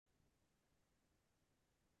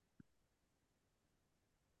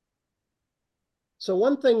So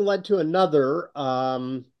one thing led to another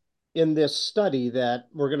in this study that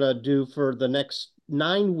we're going to do for the next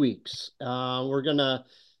 9 weeks. We're going to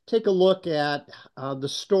take a look at the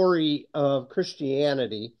story of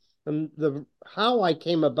Christianity and the how I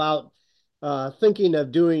came about thinking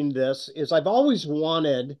of doing this is I've always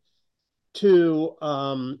wanted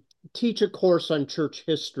to teach a course on church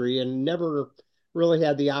history and never really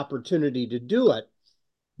had the opportunity to do it.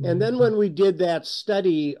 And then Mhm. when we did that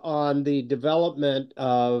study on the development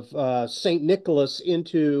of St. Nicholas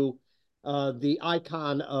into the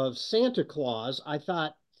icon of Santa Claus, I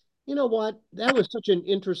thought, you know what? That was such an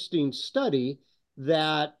interesting study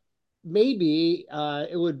that maybe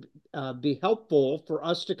it would be helpful for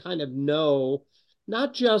us to kind of know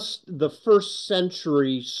not just the first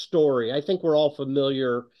century story. I think we're all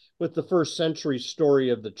familiar with the first century story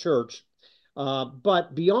of the church,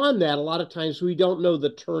 but beyond that, a lot of times we don't know the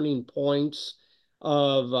turning points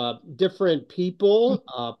of different people,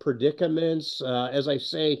 predicaments, as I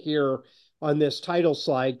say here on this title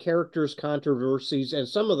slide, characters, controversies, and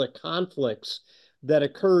some of the conflicts that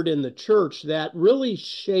occurred in the church that really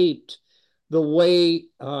shaped the way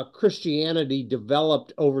Christianity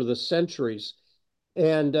developed over the centuries.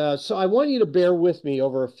 And so I want you to bear with me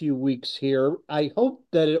over a few weeks here. I hope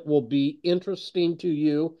that it will be interesting to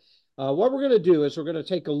you. What we're going to do is we're going to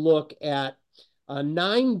take a look at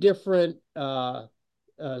nine different uh,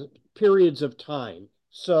 periods of time.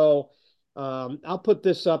 So I'll put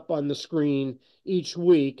this up on the screen each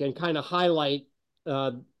week and kind of highlight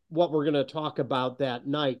uh, what we're going to talk about that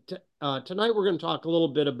night. Tonight, we're going to talk a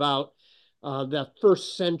little bit about that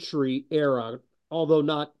first century era, although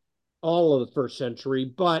not all of the first century,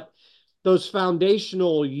 but those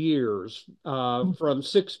foundational years from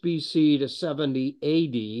 6 BC to 70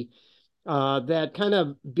 AD that kind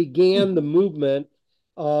of began the movement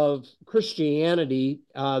of Christianity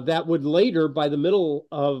that would later, by the middle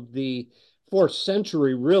of the fourth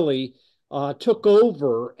century, really took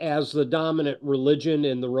over as the dominant religion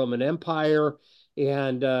in the Roman Empire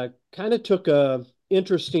and kind of took a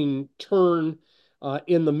interesting turn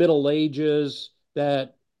in the Middle Ages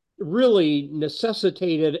that really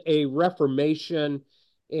necessitated a reformation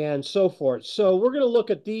and so forth. So we're going to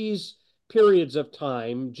look at these periods of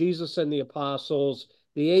time: Jesus and the apostles,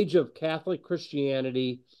 the age of Catholic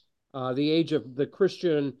Christianity, the age of the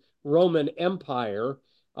Christian Roman Empire,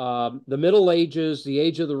 the Middle Ages, the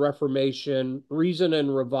age of the Reformation, reason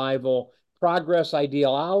and revival, progress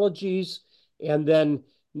ideologies, and then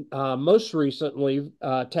most recently,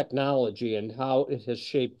 technology and how it has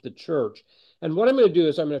shaped the church. And what I'm going to do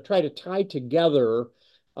is I'm going to try to tie together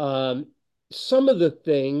um, some of the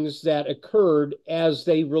things that occurred as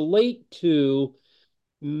they relate to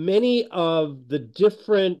many of the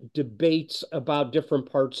different debates about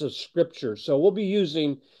different parts of scripture. So we'll be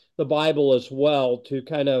using the Bible as well to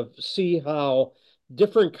kind of see how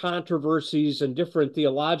different controversies and different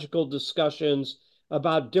theological discussions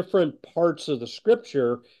about different parts of the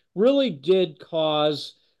scripture really did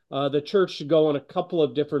cause the church to go in a couple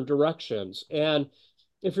of different directions. And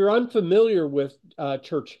if you're unfamiliar with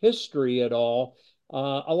church history at all,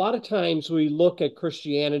 a lot of times we look at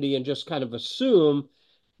Christianity and just kind of assume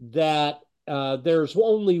that there's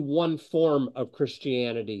only one form of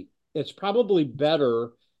Christianity. It's probably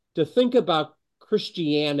better to think about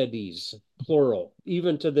Christianities, plural,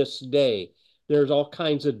 even to this day. There's all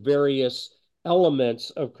kinds of various elements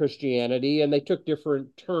of Christianity, and they took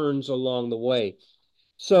different turns along the way.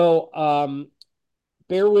 So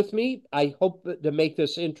bear with me. I hope to make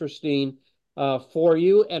this interesting for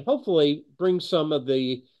you and hopefully bring some of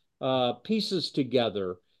the pieces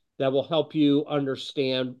together that will help you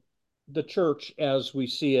understand the church as we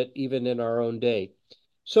see it even in our own day.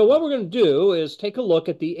 So, what we're going to do is take a look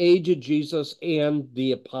at the age of Jesus and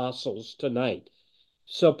the apostles tonight.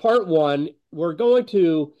 So, part one, we're going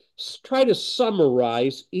to try to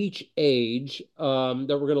summarize each age that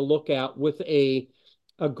we're going to look at with a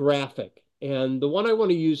graphic. And the one I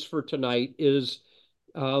want to use for tonight is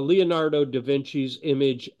Leonardo da Vinci's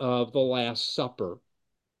image of the Last Supper.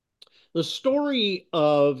 The story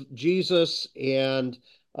of Jesus and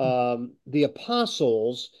the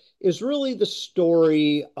apostles is really the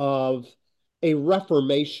story of a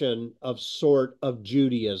reformation of sort of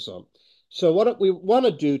Judaism. So, what we want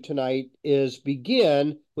to do tonight is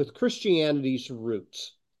begin with Christianity's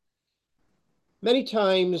roots. Many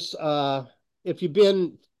times, if you've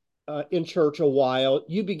been in church a while,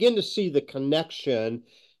 you begin to see the connection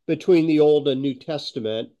between the Old and New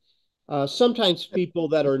Testament. Sometimes people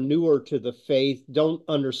that are newer to the faith don't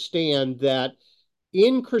understand that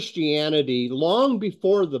in Christianity, long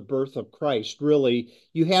before the birth of Christ, really,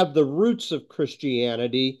 you have the roots of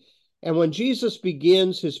Christianity And when Jesus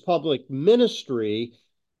begins his public ministry,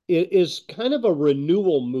 it is kind of a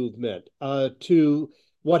renewal movement to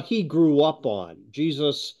what he grew up on.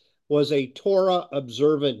 Jesus was a Torah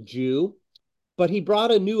observant Jew, but he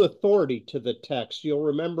brought a new authority to the text. You'll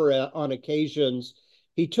remember on occasions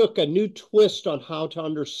he took a new twist on how to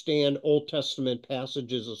understand Old Testament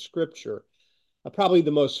passages of Scripture. Probably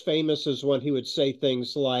the most famous is when he would say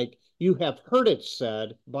things like, "You have heard it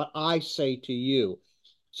said, but I say to you."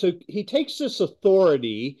 So he takes this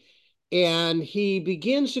authority and he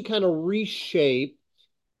begins to kind of reshape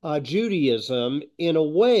Judaism in a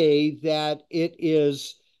way that it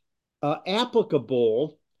is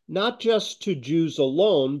applicable not just to Jews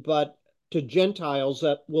alone, but to Gentiles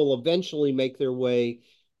that will eventually make their way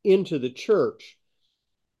into the church.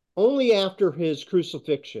 Only after his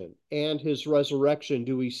crucifixion and his resurrection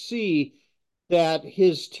do we see that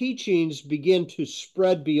his teachings begin to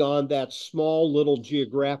spread beyond that small little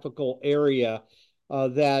geographical area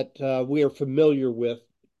that we are familiar with,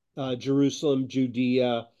 Jerusalem,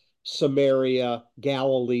 Judea, Samaria,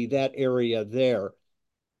 Galilee, that area there.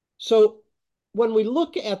 So when we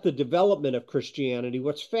look at the development of Christianity,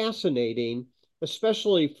 what's fascinating,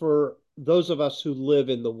 especially for those of us who live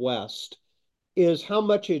in the West, is how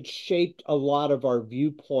much it shaped a lot of our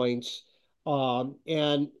viewpoints,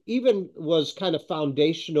 and even was kind of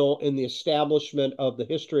foundational in the establishment of the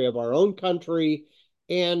history of our own country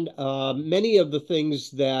and many of the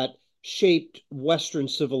things that shaped Western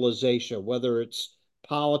civilization, whether it's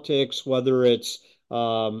politics, whether it's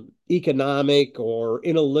economic or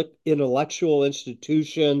intellectual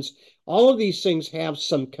institutions. All of these things have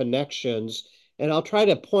some connections. And I'll try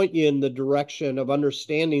to point you in the direction of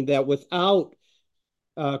understanding that without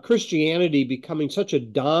Christianity becoming such a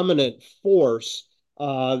dominant force,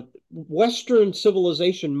 Western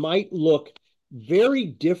civilization might look very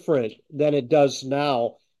different than it does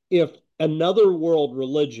now if another world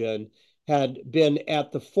religion had been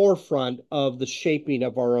at the forefront of the shaping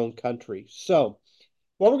of our own country. So,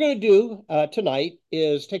 what we're going to do tonight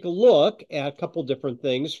is take a look at a couple different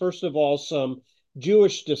things. First of all, some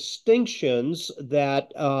Jewish distinctions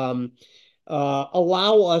that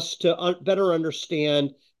allow us to better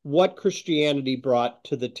understand what Christianity brought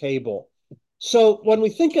to the table. So, when we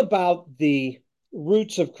think about the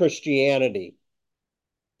roots of Christianity,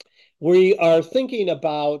 we are thinking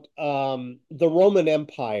about the Roman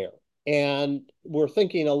Empire, and we're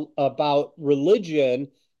thinking about religion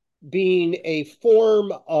being a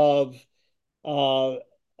form uh,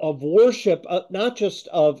 of worship, not just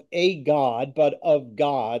of a god, but of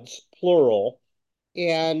gods, plural.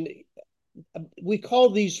 And we call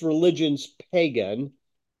these religions pagan,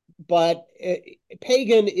 but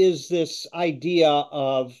pagan is this idea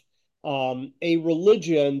of a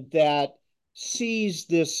religion that sees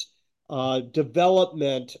this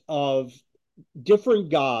development of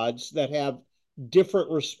different gods that have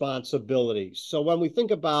different responsibilities. So when we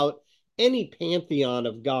think about any pantheon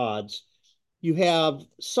of gods, you have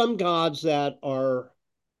some gods that are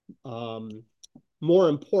um, more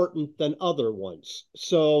important than other ones.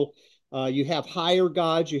 So you have higher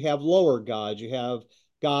gods, you have lower gods, you have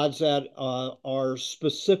gods that are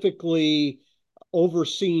specifically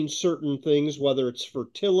overseeing certain things, whether it's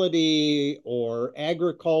fertility or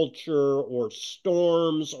agriculture or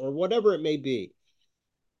storms or whatever it may be.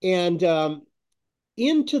 And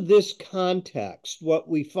into this context, what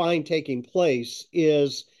we find taking place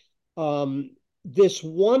is um, this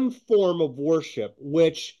one form of worship,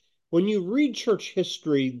 which when you read church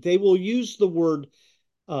history, they will use the word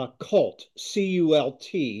cult,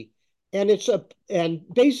 C-U-L-T, and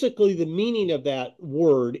basically the meaning of that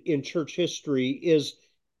word in church history is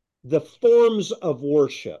the forms of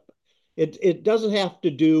worship. It doesn't have to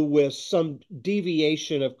do with some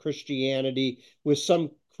deviation of Christianity with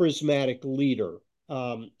some charismatic leader.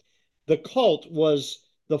 Um, the cult was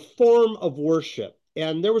the form of worship,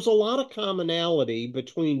 and there was a lot of commonality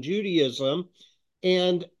between Judaism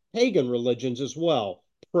and pagan religions as well.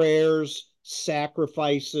 Prayers,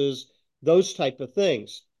 sacrifices, those type of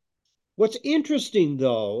things. What's interesting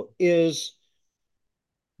though is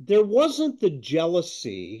there wasn't the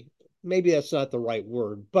jealousy, maybe that's not the right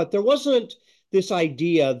word, but there wasn't this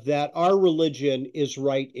idea that our religion is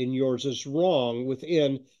right and yours is wrong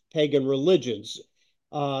within pagan religions.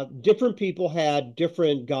 Different people had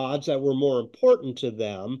different gods that were more important to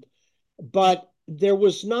them, but there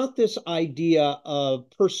was not this idea of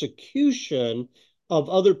persecution of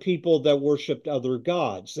other people that worshiped other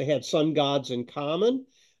gods. They had some gods in common.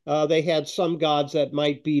 They had some gods that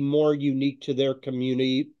might be more unique to their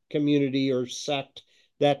community or sect,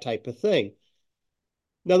 that type of thing.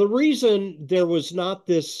 Now, the reason there was not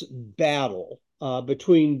this battle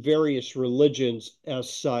between various religions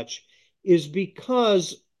as such is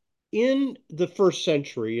because in the first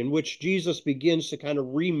century, in which Jesus begins to kind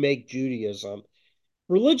of remake Judaism,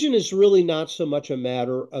 religion is really not so much a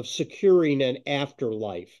matter of securing an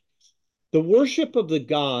afterlife. The worship of the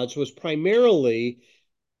gods was primarily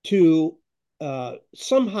to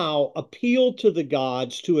somehow appeal to the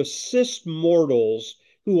gods to assist mortals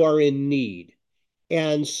who are in need.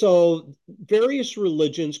 And so various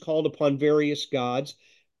religions called upon various gods,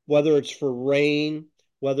 whether it's for rain,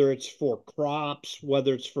 whether it's for crops,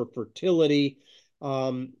 whether it's for fertility.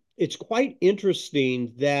 It's quite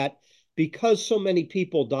interesting that because so many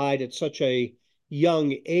people died at such a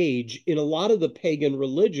young age, in a lot of the pagan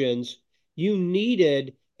religions, you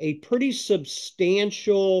needed a pretty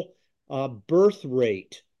substantial birth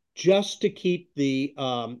rate just to keep the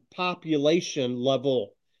population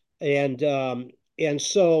level. And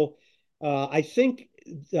so I think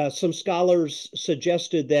some scholars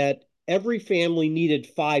suggested that every family needed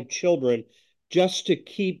 5 children just to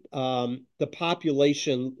keep the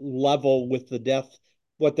population level with the death,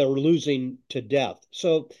 what they're losing to death.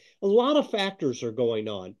 So a lot of factors are going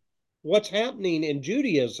on. What's happening in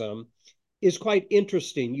Judaism is quite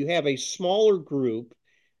interesting. You have a smaller group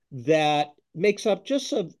that makes up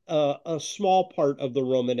just a small part of the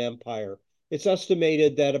Roman Empire. It's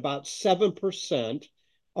estimated that about 7%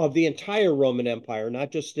 of the entire Roman Empire,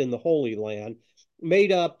 not just in the Holy Land,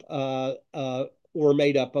 made up were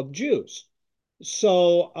made up of Jews.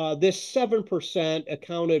 So this 7%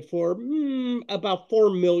 accounted for about 4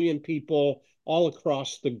 million people all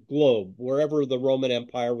across the globe, wherever the Roman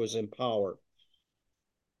Empire was in power.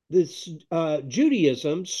 This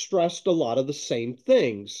Judaism stressed a lot of the same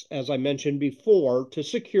things, as I mentioned before, to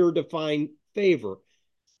secure divine favor.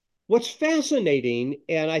 What's fascinating,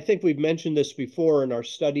 and I think we've mentioned this before in our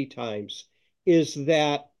study times, is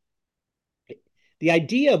that the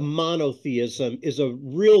idea of monotheism is a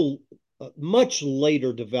real, much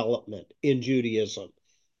later development in Judaism.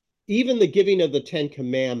 Even the giving of the Ten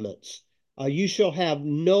Commandments, you shall have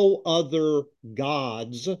no other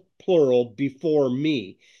gods, plural, before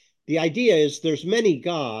me. The idea is there's many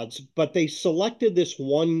gods, but they selected this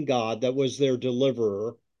one God that was their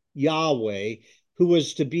deliverer, Yahweh, who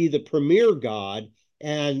was to be the premier God,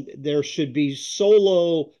 and there should be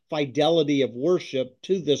solo fidelity of worship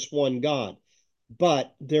to this one God.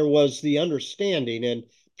 But there was the understanding, and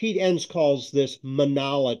Pete Enns calls this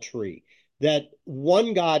monolatry, that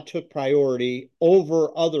one God took priority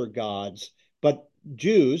over other gods, but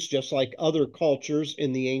Jews, just like other cultures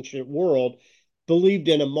in the ancient world, believed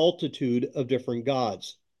in a multitude of different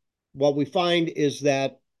gods. What we find is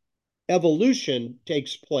that evolution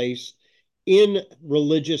takes place in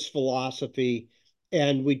religious philosophy,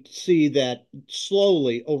 and we see that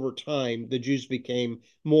slowly over time the Jews became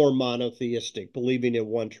more monotheistic, believing in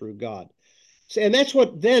one true God. And that's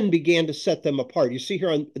what then began to set them apart. You see here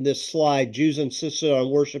on this slide, Jews insisted on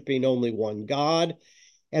worshiping only one God.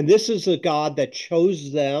 And this is a God that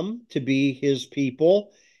chose them to be his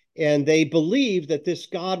people. And they believed that this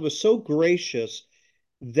God was so gracious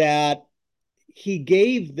that he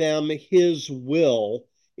gave them his will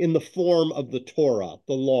in the form of the Torah,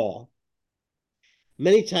 the law.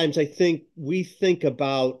 Many times I think we think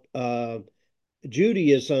about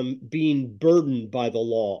Judaism being burdened by the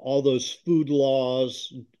law, all those food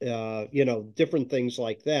laws, different things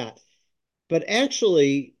like that. But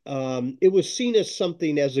actually, it was seen as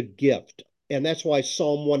something as a gift. And that's why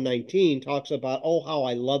Psalm 119 talks about, oh, how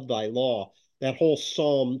I love thy law. That whole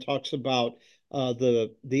psalm talks about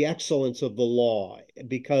the excellence of the law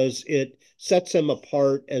because it sets them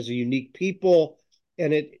apart as a unique people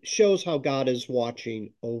and it shows how God is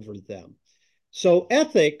watching over them. So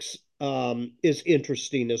ethics is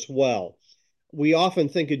interesting as well. We often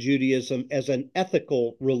think of Judaism as an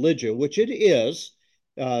ethical religion, which it is.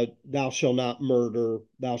 Thou shalt not murder,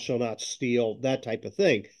 thou shalt not steal, that type of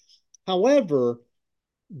thing. However,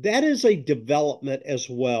 that is a development as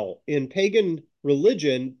well. In pagan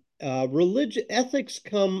religion ethics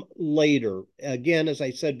come later. Again, as I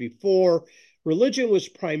said before, religion was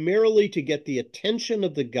primarily to get the attention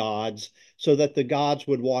of the gods so that the gods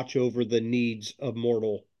would watch over the needs of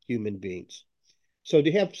mortal human beings. So, do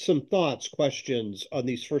you have some thoughts, questions on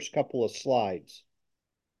these first couple of slides?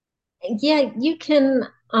 Yeah, you can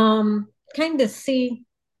kind of see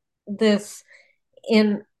this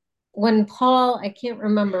in when Paul, I can't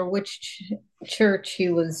remember which church he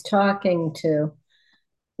was talking to,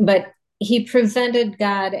 but he presented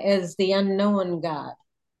God as the unknown God.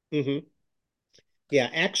 Mm-hmm. Yeah,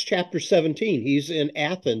 Acts chapter 17. He's in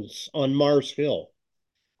Athens on Mars Hill.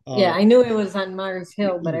 Yeah, Uh, I knew it was on Mars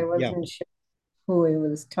Hill, but I yeah. wasn't sure who he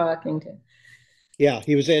was talking to. Yeah,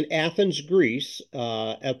 he was in Athens, Greece,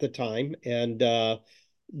 at the time, and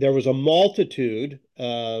there was a multitude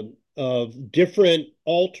of different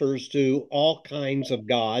altars to all kinds of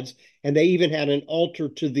gods, and they even had an altar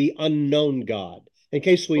to the unknown God, in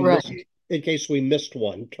case we missed, Right. in case we missed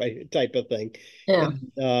one type of thing. Yeah.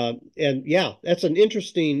 And yeah, that's an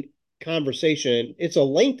interesting conversation. It's a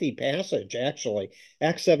lengthy passage, actually.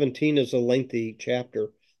 Acts 17 is a lengthy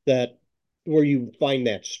chapter that where you find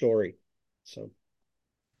that story. So.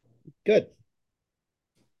 Good.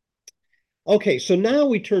 Okay, so now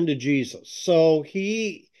we turn to Jesus. So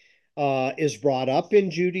he is brought up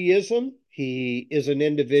in Judaism. He is an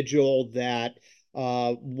individual that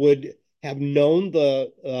would have known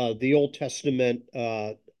the Old Testament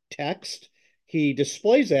text. He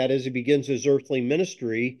displays that as he begins his earthly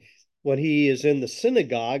ministry when he is in the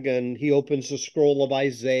synagogue and he opens the scroll of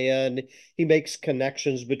Isaiah and he makes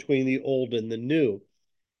connections between the old and the new.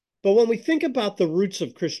 But when we think about the roots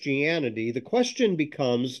of Christianity, the question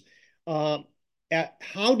becomes uh,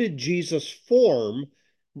 how did Jesus form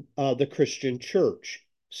the Christian church?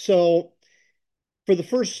 So, for the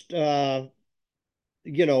first,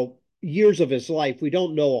 years of his life, we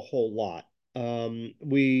don't know a whole lot.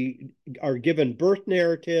 We are given birth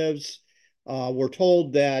narratives. We're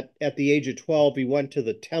told that at the age of 12, he went to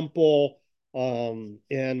the temple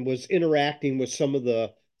and was interacting with some of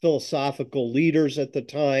the philosophical leaders at the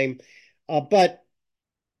time. But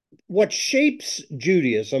what shapes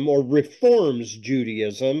Judaism or reforms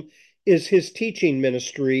Judaism is his teaching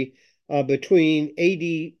ministry between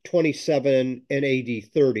AD 27 and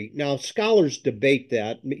AD 30. Now, scholars debate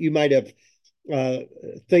that. You might have uh,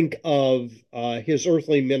 think of his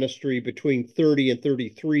earthly ministry between 30 and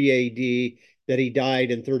 33 AD, that he died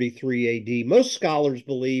in 33 AD. Most scholars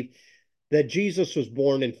believe that Jesus was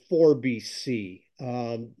born in 4 BC.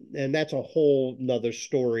 And that's a whole nother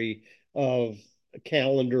story of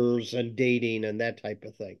calendars and dating and that type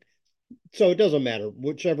of thing. So it doesn't matter,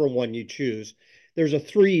 whichever one you choose. There's a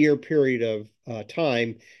 3 year period of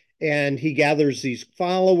time, and he gathers these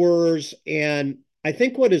followers. And I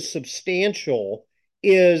think what is substantial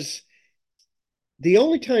is the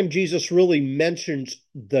only time Jesus really mentions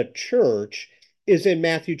the church is in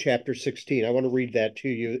Matthew chapter 16. I want to read that to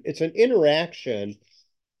you. It's an interaction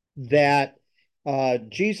that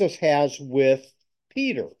Jesus has with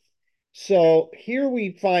Peter. So here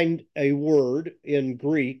we find a word in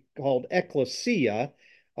Greek called ekklesia,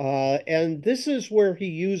 and this is where he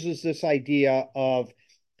uses this idea of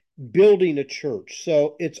building a church.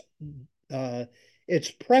 So uh,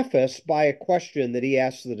 it's prefaced by a question that he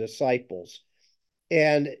asks the disciples.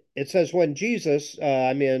 And it says, when Jesus,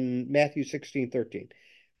 I'm in Matthew 16:13,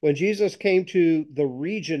 when Jesus came to the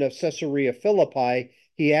region of Caesarea Philippi,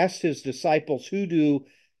 he asked his disciples, who do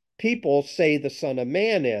people say the Son of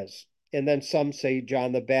Man is? And then some say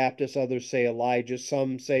John the Baptist, others say Elijah,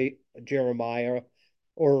 some say Jeremiah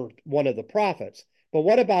or one of the prophets. But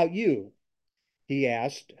what about you? He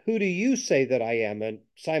asked, who do you say that I am? And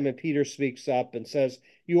Simon Peter speaks up and says,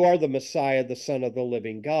 you are the Messiah, the Son of the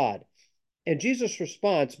living God. And Jesus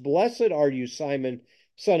responds, blessed are you, Simon,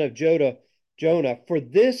 son of Jonah, for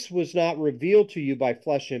this was not revealed to you by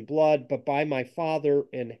flesh and blood, but by my Father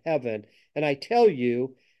in heaven. And I tell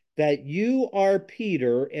you that you are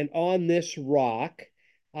Peter, and on this rock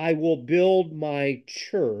I will build my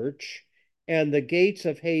church, and the gates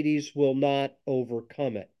of Hades will not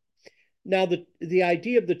overcome it. Now, the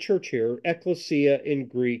idea of the church here, ecclesia in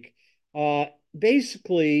Greek,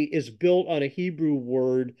 basically is built on a Hebrew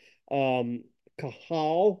word,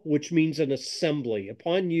 kahal, which means an assembly.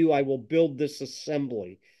 Upon you, I will build this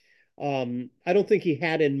assembly. I don't think he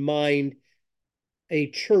had in mind a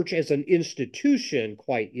church as an institution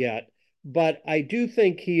quite yet, but I do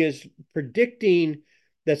think he is predicting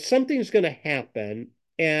that something's going to happen,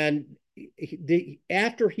 and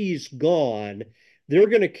after he's gone, they're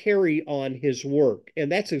going to carry on his work. And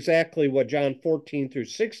that's exactly what John 14 through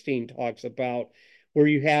 16 talks about, where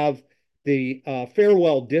you have the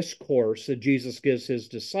farewell discourse that Jesus gives his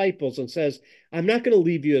disciples and says, I'm not going to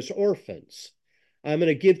leave you as orphans. I'm going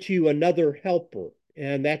to give to you another helper.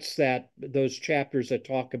 And that's those chapters that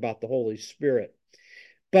talk about the Holy Spirit.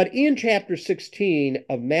 But in chapter 16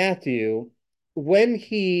 of Matthew, when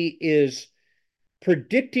he is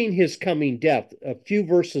predicting his coming death a few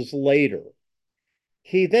verses later,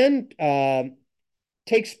 he then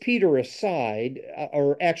takes Peter aside,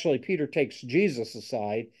 or actually, Peter takes Jesus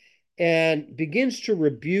aside and begins to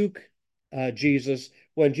rebuke Jesus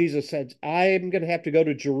when Jesus says, I'm going to have to go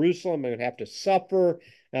to Jerusalem, I'm going to have to suffer,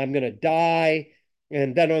 I'm going to die,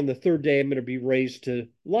 and then on the third day, I'm going to be raised to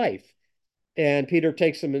life. And Peter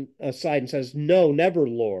takes him aside and says, no, never,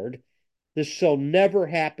 Lord. This shall never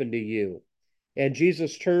happen to you. And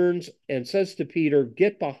Jesus turns and says to Peter,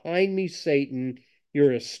 Get behind me, Satan.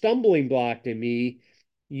 You're a stumbling block to me.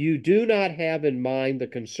 You do not have in mind the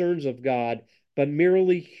concerns of God, but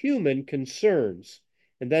merely human concerns.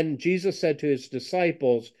 And then Jesus said to his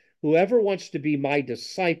disciples, Whoever wants to be my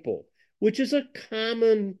disciple, which is a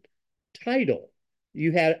common title.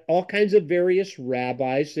 You had all kinds of various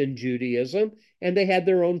rabbis in Judaism, and they had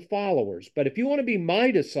their own followers. But if you want to be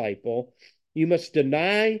my disciple, you must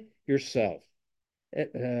deny yourself,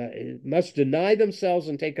 must deny themselves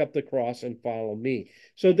and take up the cross and follow me.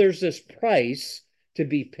 So there's this price to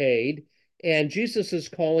be paid, and Jesus is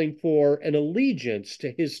calling for an allegiance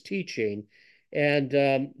to his teaching. And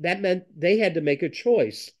that meant they had to make a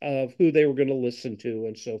choice of who they were going to listen to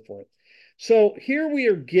and so forth. So here we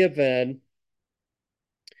are given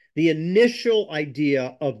the initial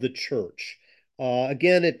idea of the church.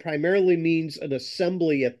 Again, it primarily means an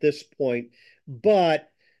assembly at this point, but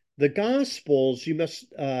the Gospels, you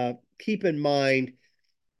must keep in mind,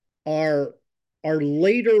 are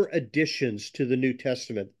later additions to the New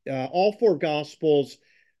Testament. All four Gospels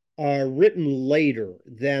are written later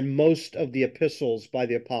than most of the epistles by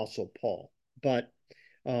the Apostle Paul. But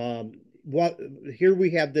what here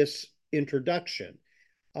we have this introduction.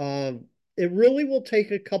 It really will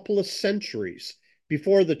take a couple of centuries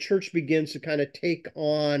before the church begins to kind of take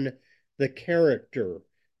on the character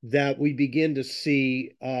that we begin to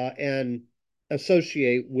see and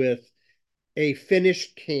associate with a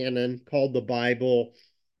finished canon called the Bible,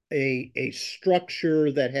 a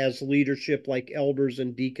structure that has leadership like elders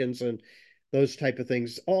and deacons and those type of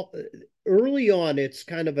things. All early on, it's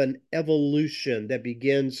kind of an evolution that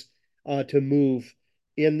begins to move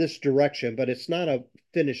in this direction, but it's not a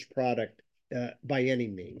finished product by any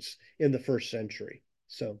means in the first century.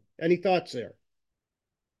 So, any thoughts there?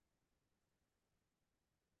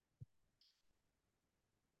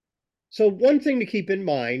 So, one thing to keep in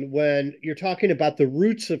mind when you're talking about the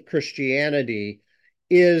roots of Christianity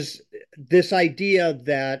is this idea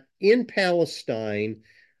that in Palestine,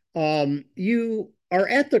 you are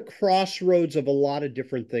at the crossroads of a lot of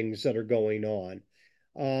different things that are going on.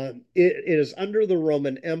 It is under the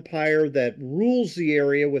Roman Empire that rules the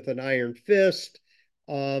area with an iron fist.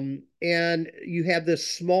 And you have this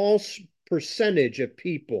small percentage of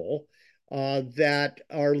people that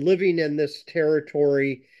are living in this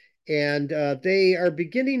territory, and they are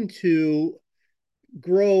beginning to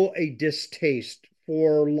grow a distaste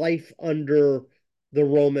for life under the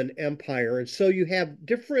Roman Empire. And so you have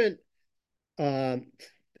different um,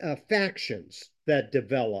 factions that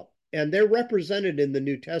develop, and they're represented in the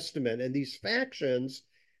New Testament. And these factions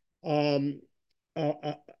um, uh,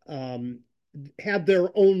 uh, um, have their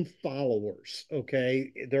own followers,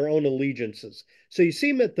 okay, their own allegiances. So you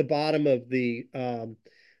see them at the bottom of the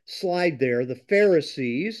slide there. The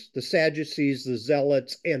Pharisees, the Sadducees, the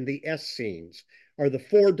Zealots, and the Essenes are the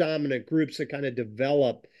four dominant groups that kind of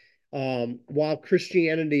develop while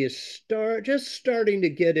Christianity is just starting to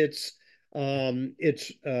get its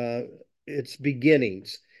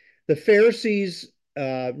beginnings. The Pharisees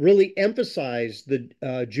really emphasized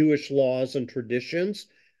the Jewish laws and traditions.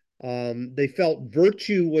 They felt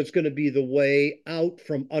virtue was going to be the way out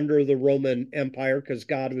from under the Roman Empire because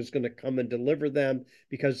God was going to come and deliver them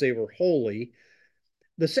because they were holy.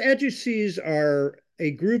 The Sadducees are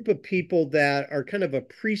a group of people that are kind of a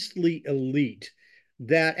priestly elite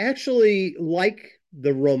that actually like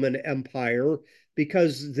the Roman Empire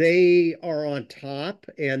because they are on top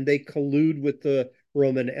and they collude with the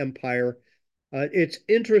Roman Empire. It's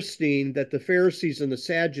interesting that the Pharisees and the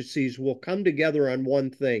Sadducees will come together on one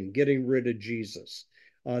thing, getting rid of Jesus,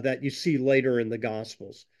 that you see later in the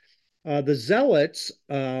Gospels. The Zealots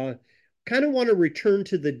kind of want to return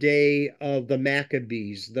to the day of the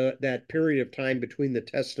Maccabees, that period of time between the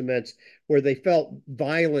Testaments where they felt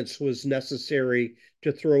violence was necessary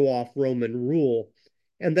to throw off Roman rule.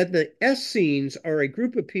 And then the Essenes are a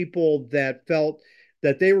group of people that felt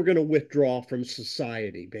that they were going to withdraw from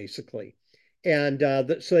society, basically. And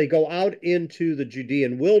so they go out into the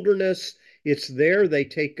Judean wilderness. It's there they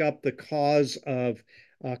take up the cause of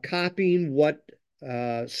copying what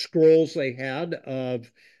scrolls they had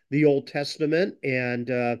of the Old Testament,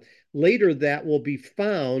 and later that will be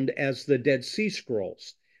found as the Dead Sea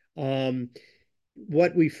Scrolls. Um,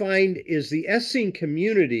 what we find is the Essene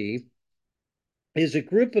community is a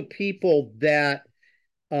group of people that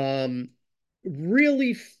um,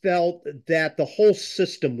 really felt that the whole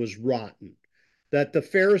system was rotten, that the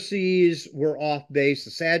Pharisees were off base,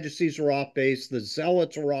 the Sadducees were off base, the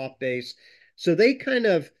Zealots were off base. So they kind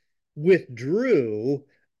of withdrew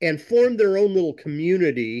and formed their own little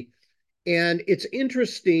community. And it's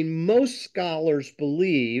interesting, most scholars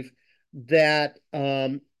believe that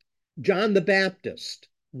John the Baptist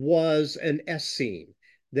was an Essene,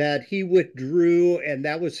 that he withdrew and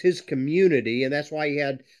that was his community, and that's why he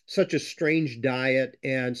had such a strange diet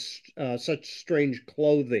and such strange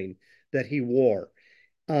clothing that he wore.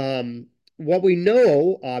 Um, what we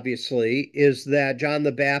know, obviously, is that John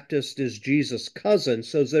the Baptist is Jesus' cousin,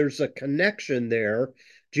 so there's a connection there.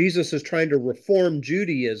 Jesus is trying to reform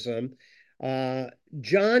Judaism. Uh,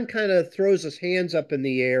 John kind of throws his hands up in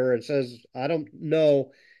the air and says, I don't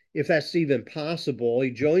know if that's even possible. He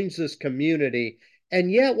joins this community,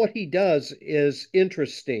 and yet what he does is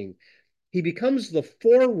interesting. He becomes the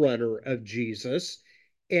forerunner of Jesus.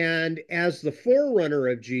 And as the forerunner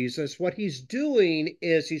of Jesus, what he's doing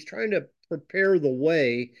is he's trying to prepare the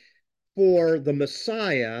way for the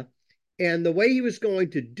Messiah. And the way he was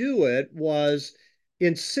going to do it was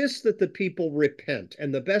insist that the people repent.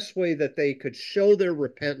 And the best way that they could show their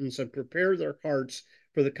repentance and prepare their hearts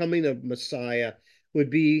for the coming of Messiah would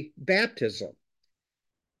be baptism.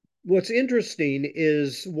 What's interesting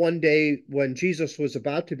is one day when Jesus was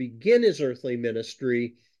about to begin his earthly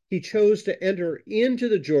ministry, he chose to enter into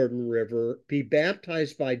the Jordan River, be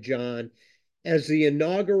baptized by John as the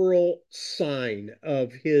inaugural sign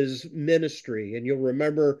of his ministry. And you'll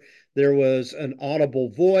remember there was an audible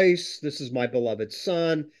voice, this is my beloved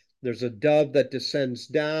son. There's a dove that descends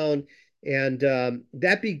down, and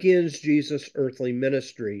that begins Jesus' earthly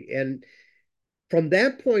ministry. And from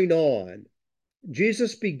that point on,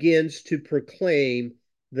 Jesus begins to proclaim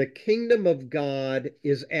the kingdom of God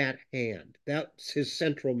is at hand. That's his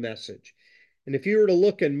central message. And if you were to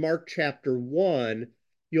look in Mark chapter 1,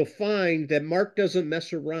 you'll find that Mark doesn't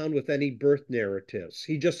mess around with any birth narratives.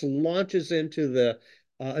 He just launches into the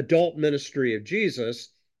adult ministry of Jesus.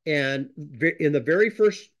 And in the very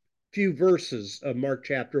first few verses of Mark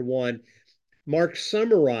chapter 1, Mark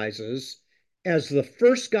summarizes as the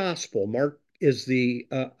first gospel. Mark is the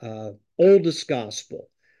oldest gospel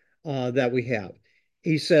that we have.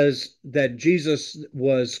 He says that Jesus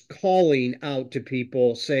was calling out to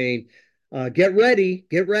people saying, get ready,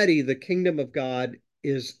 the kingdom of God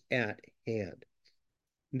is at hand.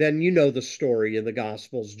 Then you know the story in the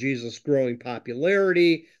Gospels, Jesus growing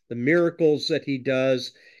popularity, the miracles that he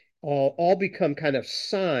does, all become kind of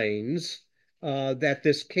signs that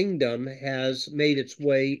this kingdom has made its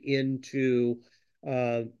way into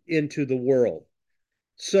the world.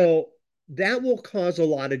 So that will cause a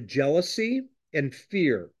lot of jealousy and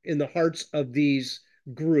fear in the hearts of these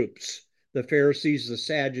groups, the Pharisees, the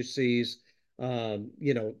Sadducees.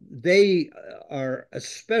 They are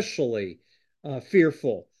especially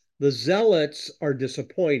fearful. The Zealots are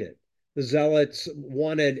disappointed. The Zealots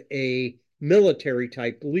wanted a military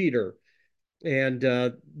type leader, and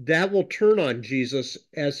that will turn on Jesus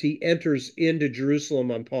as he enters into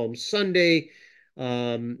Jerusalem on Palm Sunday.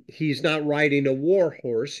 He's not riding a war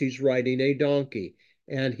horse, he's riding a donkey,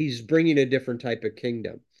 and he's bringing a different type of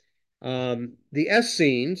kingdom. The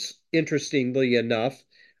Essenes, interestingly enough,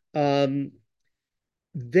 um,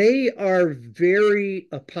 they are very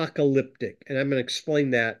apocalyptic, and I'm going to explain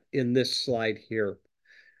that in this slide here.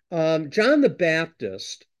 John the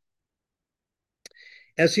Baptist,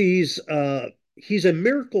 as he's a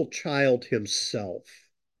miracle child himself,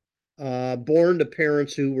 born to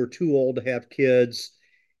parents who were too old to have kids.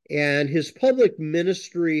 And his public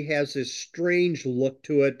ministry has this strange look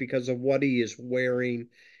to it because of what he is wearing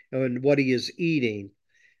and what he is eating.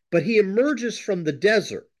 But he emerges from the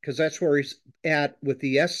desert, because that's where he's at with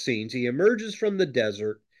the Essenes. He emerges from the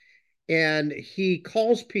desert and he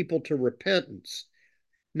calls people to repentance.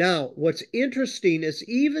 Now, what's interesting is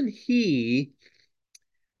even he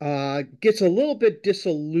gets a little bit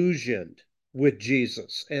disillusioned with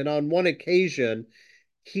Jesus. And on one occasion,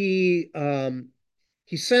 he um,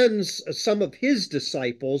 he sends some of his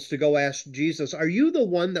disciples to go ask Jesus, "Are you the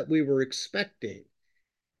one that we were expecting?"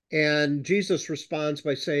 And Jesus responds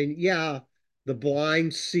by saying, "Yeah, the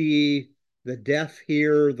blind see, the deaf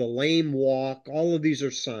hear, the lame walk. All of these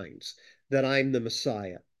are signs that I'm the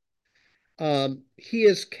Messiah." He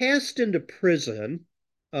is cast into prison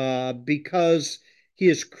because he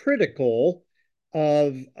is critical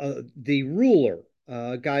of the ruler,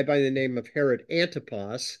 a guy by the name of Herod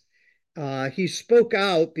Antipas. He spoke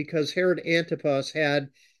out because Herod Antipas had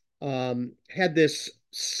this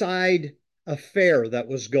side affair that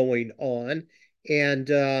was going on,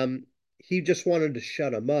 and he just wanted to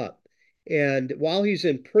shut him up. And while he's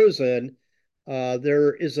in prison,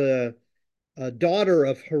 there is a daughter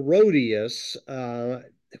of Herodias,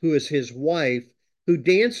 who is his wife, who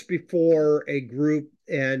danced before a group,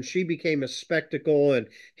 and she became a spectacle. And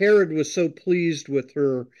Herod was so pleased with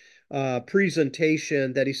her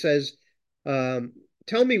presentation that he says, um,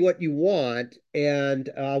 tell me what you want and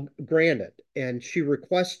I'll grant it. And she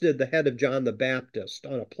requested the head of John the Baptist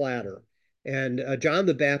on a platter. And John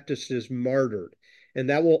the Baptist is martyred, and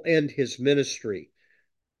that will end his ministry.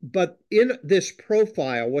 But in this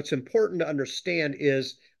profile, what's important to understand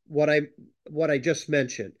is what I what I just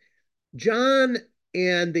mentioned. John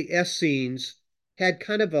and the Essenes had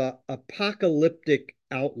kind of a apocalyptic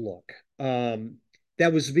outlook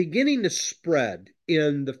that was beginning to spread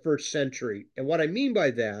in the first century. And what I mean by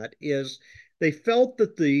that is they felt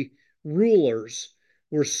that the rulers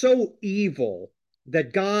were so evil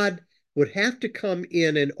that God would have to come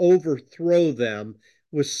in and overthrow them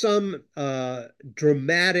with some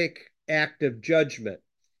dramatic act of judgment.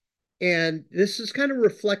 And this is kind of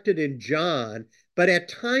reflected in John, but at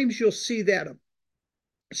times you'll see that,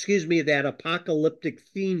 excuse me, that apocalyptic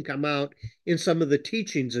theme come out in some of the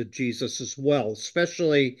teachings of Jesus as well,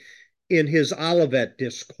 especially in his Olivet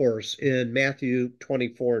discourse in Matthew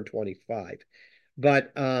 24 and 25.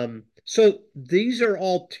 But so these are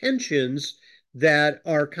all tensions that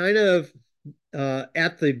are kind of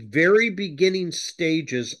at the very beginning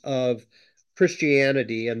stages of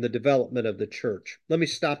Christianity and the development of the church. Let me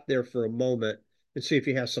stop there for a moment and see if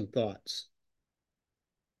you have some thoughts.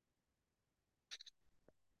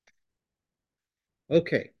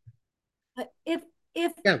 Okay. If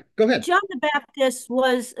if Yeah, go ahead. John the Baptist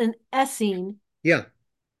was an Essene Yeah.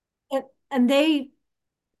 and they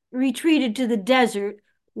retreated to the desert,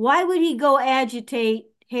 why would he go agitate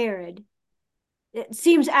Herod? It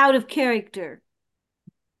seems out of character.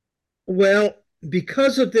 Well,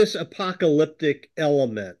 because of this apocalyptic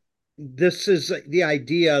element, this is the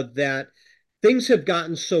idea that things have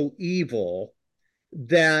gotten so evil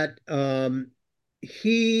that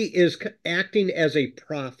he is acting as a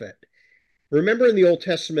prophet. Remember in the Old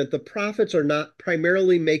Testament, the prophets are not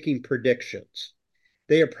primarily making predictions.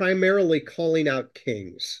 They are primarily calling out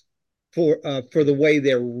kings for the way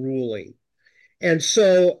they're ruling. And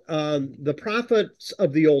so the prophets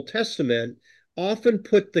of the Old Testament often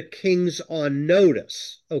put the kings on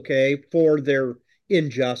notice, okay, for their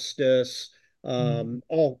injustice,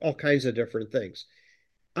 all kinds of different things.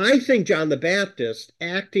 I think John the Baptist,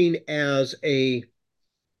 acting as a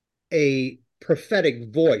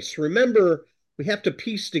prophetic voice. Remember, we have to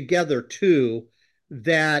piece together too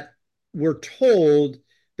that we're told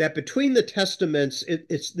that between the testaments,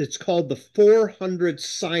 it's called the 400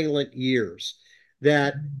 silent years.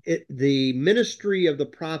 The ministry of the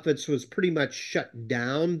prophets was pretty much shut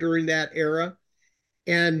down during that era.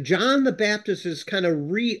 And John the Baptist is kind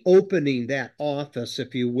of reopening that office,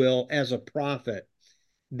 if you will, as a prophet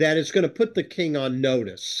that is going to put the king on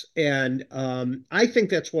notice. And I think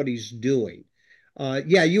that's what he's doing.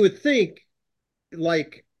 Yeah, you would think,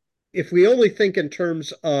 like, if we only think in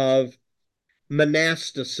terms of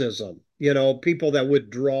monasticism, people that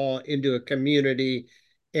withdraw into a community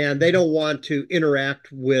and they don't want to interact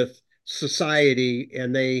with society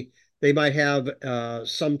and they might have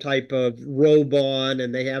some type of robe on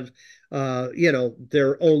and they have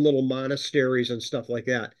their own little monasteries and stuff like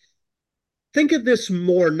that. Think of this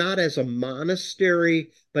more not as a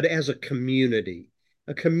monastery, but as a community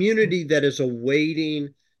that is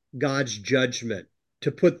awaiting God's judgment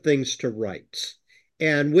to put things to rights.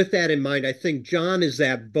 And with that in mind, I think John is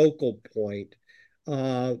that vocal point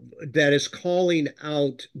that is calling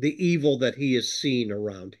out the evil that he is seeing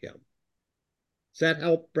around him. Does that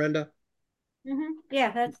help, Brenda?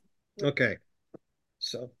 Yeah, that's Okay.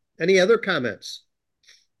 So, any other comments?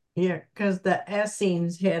 Yeah, because the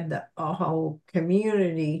Essenes had a whole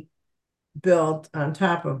community built on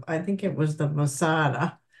top of, I think it was the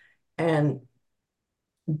Masada, and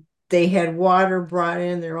they had water brought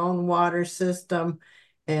in, their own water system,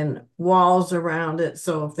 and walls around it.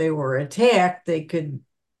 So if they were attacked, they could,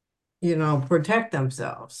 protect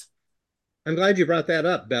themselves. I'm glad you brought that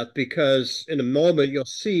up, Beth, because in a moment you'll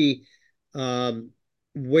see um,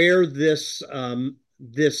 where this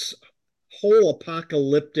whole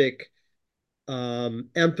apocalyptic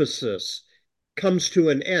emphasis comes to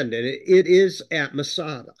an end, and it is at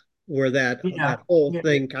Masada where that Yeah, whole yeah,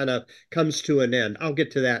 thing kind of comes to an end. I'll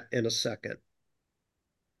get to that in a second.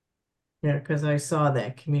 yeah, because I saw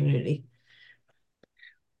that community.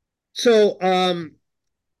 So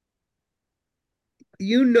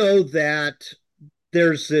you know that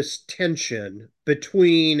there's this tension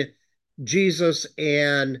between Jesus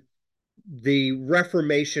and the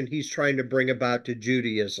Reformation he's trying to bring about to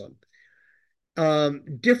Judaism.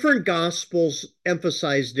 Different gospels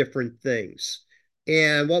emphasize different things.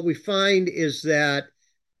 And what we find is that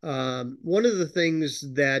one of the things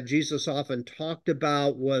that Jesus often talked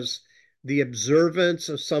about was the observance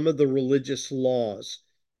of some of the religious laws,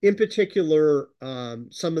 in particular,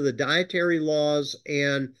 some of the dietary laws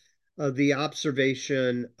and the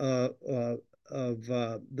observation of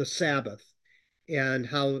the Sabbath and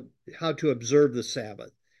how to observe the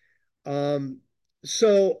Sabbath. Um,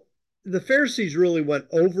 so the Pharisees really went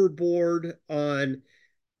overboard on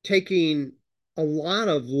taking a lot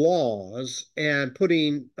of laws and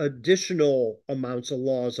putting additional amounts of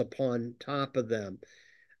laws upon top of them.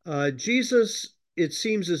 Jesus, it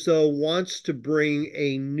seems as though, wants to bring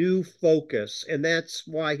a new focus, and that's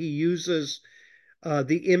why he uses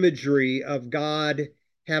the imagery of God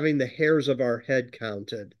having the hairs of our head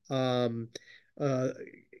counted, uh,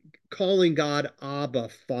 calling God Abba,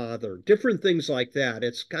 Father, different things like that.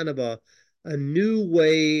 It's kind of a new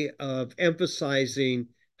way of emphasizing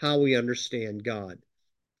how we understand God.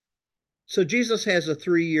 So Jesus has a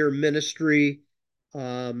 3 year ministry.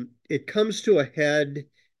 It comes to a head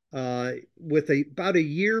with about a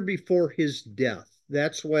year before his death.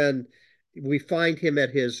 That's when we find him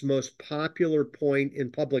at his most popular point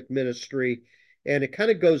in public ministry, and it kind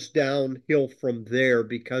of goes downhill from there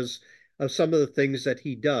because of some of the things that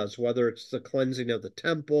he does, whether it's the cleansing of the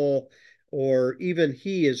temple, or even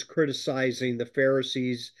he is criticizing the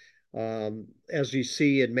Pharisees, as you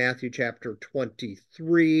see in Matthew chapter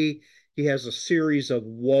 23. He has a series of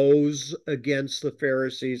woes against the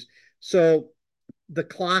Pharisees. So the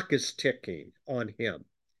clock is ticking on him.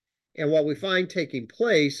 And what we find taking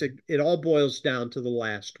place, it all boils down to the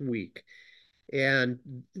last week. And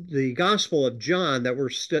the Gospel of John that we're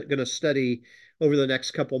going to study over the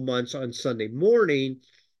next couple months on Sunday morning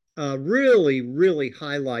really, really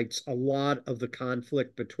highlights a lot of the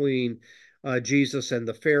conflict between Jesus and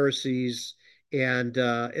the Pharisees. And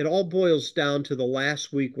it all boils down to the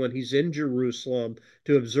last week when he's in Jerusalem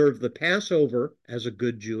to observe the Passover as a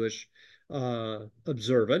good Jewish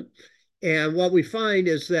observant. And what we find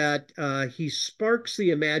is that he sparks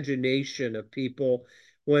the imagination of people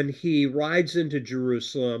when he rides into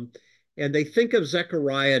Jerusalem, and they think of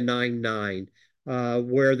Zechariah 9:9,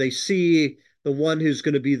 where they see the one who's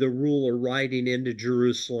going to be the ruler riding into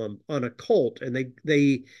Jerusalem on a colt, and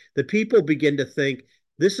the people begin to think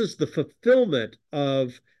this is the fulfillment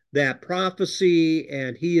of that prophecy,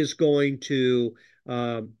 and he is going to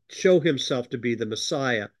show himself to be the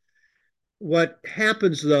Messiah. What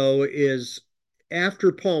happens, though, is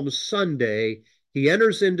after Palm Sunday, he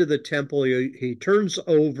enters into the temple, he turns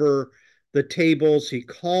over the tables, he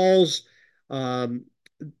calls um,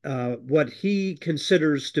 what he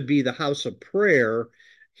considers to be the house of prayer.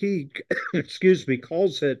 He, excuse me,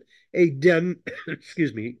 calls it a den,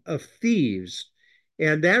 excuse me, of thieves.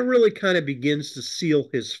 And that really kind of begins to seal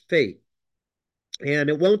his fate. And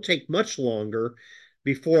it won't take much longer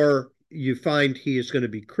before you find he is going to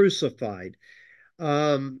be crucified.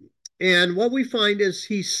 Um, and what we find is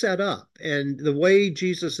he's set up, and the way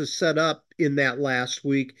Jesus is set up in that last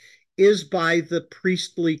week is by the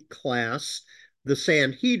priestly class, the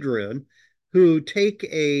Sanhedrin, who take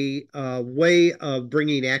a way of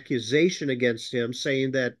bringing accusation against him,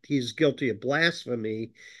 saying that he's guilty of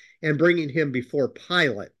blasphemy, and bringing him before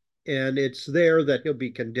Pilate. And it's there that he'll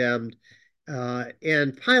be condemned.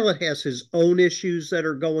 And Pilate has his own issues that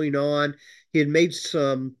are going on. He had made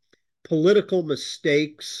some political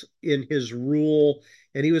mistakes in his rule,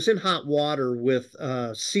 and he was in hot water with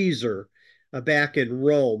Caesar back in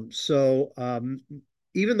Rome. So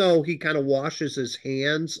even though he kind of washes his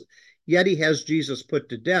hands, yet he has Jesus put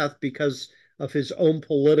to death because of his own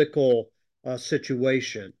political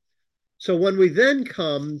situation. So when we then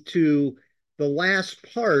come to the last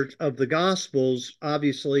part of the Gospels,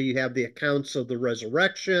 obviously you have the accounts of the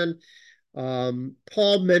resurrection.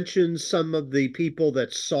 Paul mentions some of the people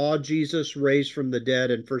that saw Jesus raised from the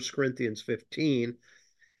dead in 1 Corinthians 15.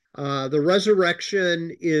 The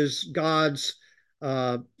resurrection is God's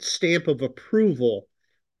stamp of approval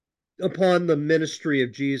upon the ministry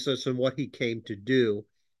of Jesus and what he came to do.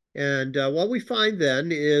 And what we find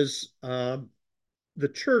then is the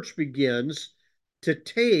church begins to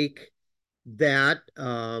take that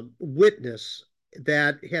witness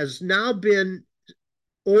that has now been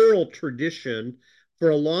oral tradition for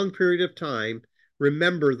a long period of time.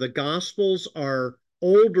 Remember, the Gospels are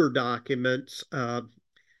older documents. Uh,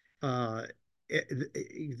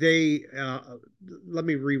 they Let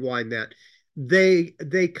me rewind that.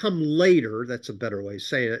 They come later. That's a better way of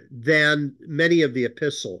saying it than many of the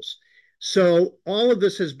epistles. So all of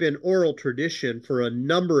this has been oral tradition for a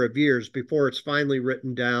number of years before it's finally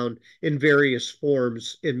written down in various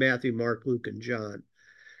forms in Matthew, Mark, Luke, and John.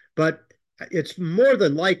 But it's more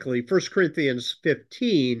than likely 1 Corinthians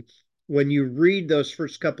 15, when you read those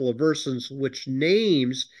first couple of verses, which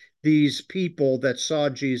names these people that saw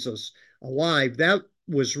Jesus alive. That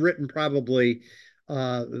was written probably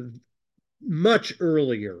uh, much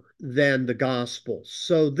earlier than the Gospels.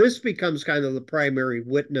 So this becomes kind of the primary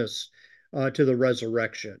witness to the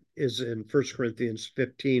resurrection, is in 1 Corinthians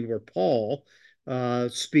 15, where Paul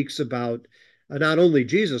speaks about not only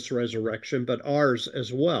Jesus' resurrection, but ours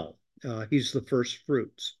as well. He's the first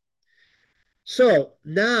fruits. So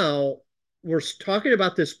now we're talking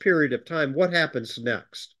about this period of time. What happens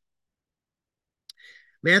next?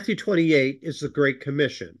 Matthew 28 is the Great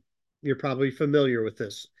Commission. You're probably familiar with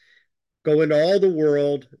this. Go into all the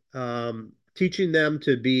world, teaching them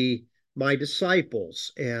to be my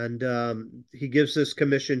disciples. And he gives this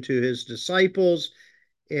commission to his disciples.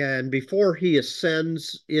 And before he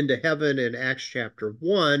ascends into heaven in Acts chapter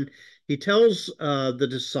 1, he tells the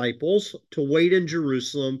disciples to wait in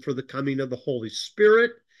Jerusalem for the coming of the Holy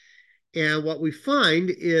Spirit. And what we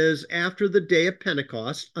find is after the day of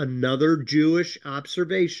Pentecost, another Jewish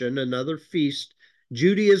observation, another feast.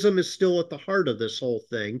 Judaism is still at the heart of this whole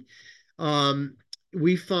thing. um,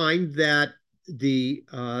 we find that the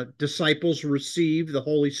disciples receive the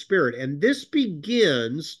Holy Spirit. And this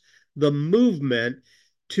begins the movement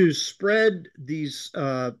to spread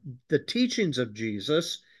the teachings of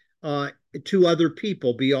Jesus uh, to other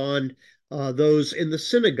people beyond those in the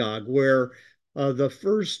synagogue, where the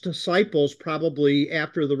first disciples, probably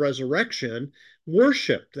after the resurrection,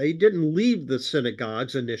 worshiped. They didn't leave the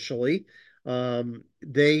synagogues initially.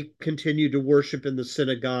 They continue to worship in the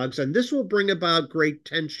synagogues, and this will bring about great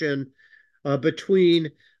tension between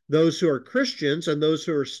those who are Christians and those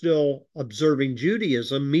who are still observing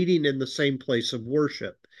Judaism, meeting in the same place of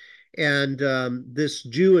worship. And this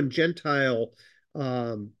Jew and Gentile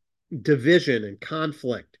um, division and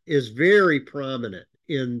conflict is very prominent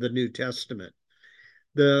in the New Testament.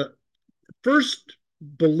 The first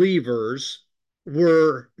believers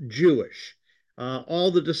were Jewish. All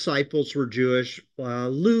the disciples were Jewish.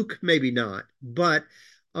 Luke, maybe not, but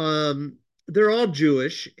they're all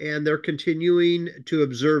Jewish and they're continuing to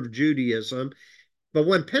observe Judaism. But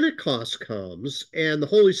when Pentecost comes and the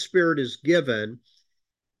Holy Spirit is given,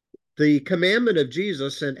 the commandment of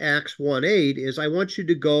Jesus in Acts 1:8 is, I want you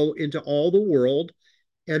to go into all the world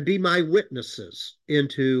and be my witnesses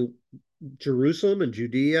into Jerusalem and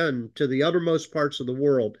Judea and to the uttermost parts of the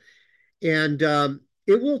world. And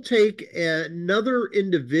it will take another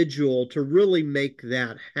individual to really make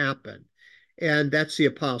that happen. And that's the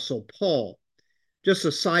Apostle Paul. Just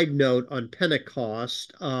a side note on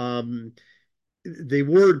Pentecost. The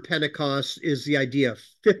word Pentecost is the idea of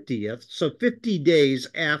 50th. So 50 days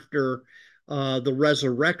after the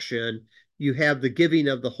resurrection, you have the giving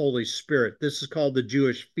of the Holy Spirit. This is called the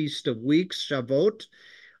Jewish Feast of Weeks, Shavuot,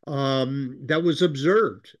 that was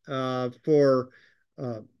observed for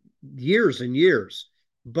uh, years and years.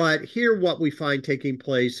 But here, what we find taking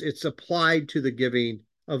place, it's applied to the giving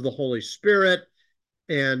of the Holy Spirit.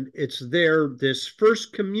 And it's there, this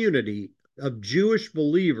first community of Jewish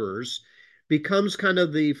believers becomes kind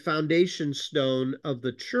of the foundation stone of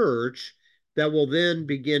the church that will then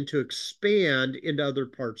begin to expand into other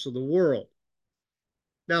parts of the world.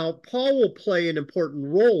 Now, Paul will play an important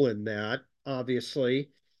role in that,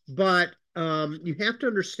 obviously, but you have to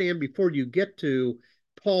understand before you get to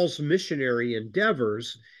Paul's missionary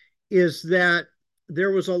endeavors is that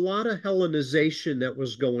there was a lot of Hellenization that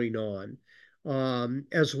was going on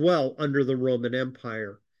as well under the Roman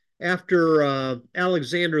Empire. After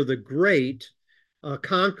Alexander the Great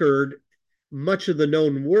conquered much of the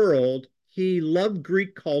known world, he loved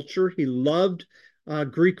Greek culture, he loved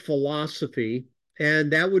Greek philosophy,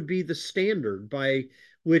 and that would be the standard by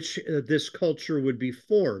which this culture would be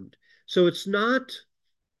formed. So it's not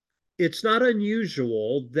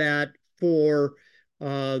unusual that for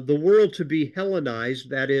the world to be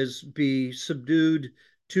Hellenized, that is, be subdued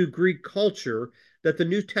to Greek culture, that the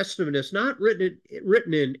New Testament is not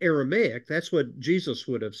written in Aramaic. That's what Jesus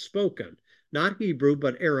would have spoken, not Hebrew,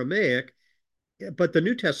 but Aramaic. But the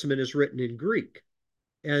New Testament is written in Greek.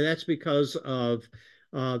 And that's because of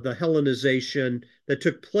the Hellenization that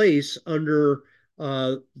took place under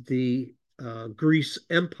the Greece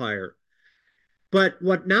Empire. But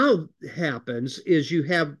what now happens is you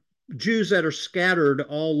have Jews that are scattered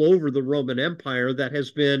all over the Roman Empire that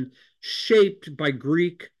has been shaped by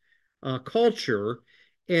Greek culture.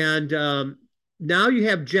 And now you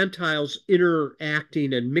have Gentiles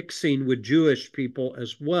interacting and mixing with Jewish people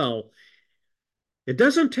as well. It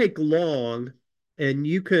doesn't take long, and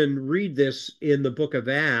you can read this in the book of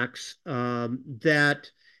Acts,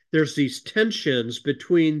 that there's these tensions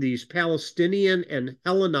between these Palestinian and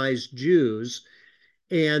Hellenized Jews,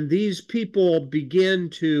 and these people begin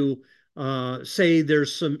to say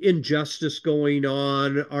there's some injustice going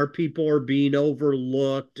on, our people are being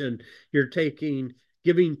overlooked, and you're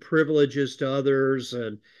giving privileges to others,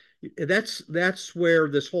 and that's where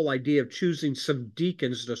this whole idea of choosing some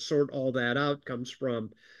deacons to sort all that out comes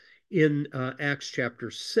from in Acts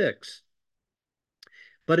chapter 6.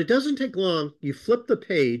 But it doesn't take long. You flip the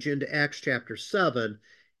page into Acts chapter 7,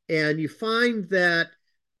 and you find that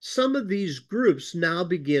some of these groups now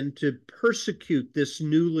begin to persecute this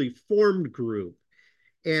newly formed group.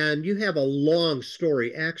 And you have a long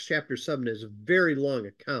story. Acts chapter 7 is a very long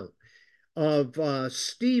account of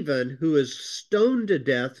Stephen, who is stoned to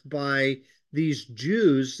death by these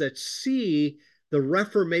Jews that see the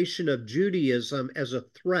reformation of Judaism as a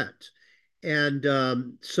threat. And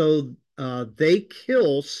so they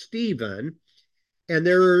kill Stephen, and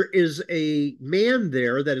there is a man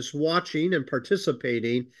there that is watching and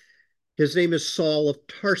participating. His name is Saul of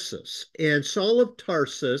Tarsus. And Saul of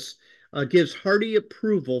Tarsus gives hearty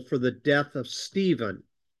approval for the death of Stephen.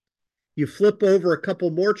 You flip over a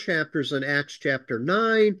couple more chapters in Acts chapter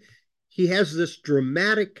 9. He has this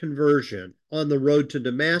dramatic conversion on the road to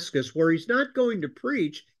Damascus where he's not going to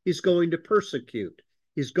preach, he's going to persecute.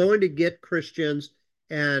 He's going to get Christians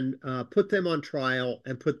and put them on trial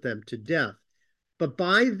and put them to death. But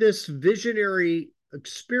by this visionary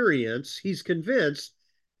experience, he's convinced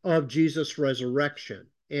of Jesus' resurrection.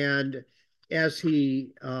 And as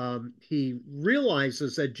he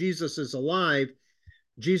realizes that Jesus is alive,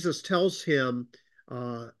 Jesus tells him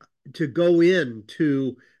to go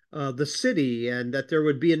into the city, and that there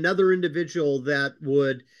would be another individual that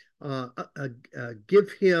would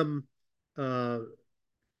give him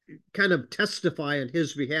kind of testify on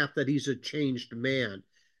his behalf that he's a changed man.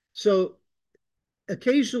 So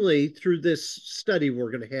occasionally through this study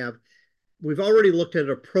we're going to have, we've already looked at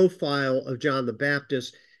a profile of John the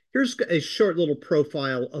Baptist. Here's a short little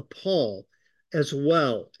profile of Paul as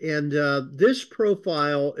well. And this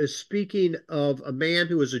profile is speaking of a man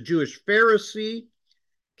who was a Jewish Pharisee,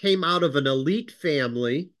 came out of an elite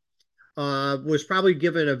family, was probably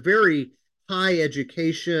given a very high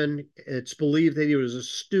education. It's believed that he was a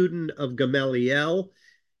student of Gamaliel.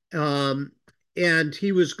 Um, and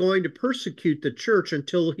he was going to persecute the church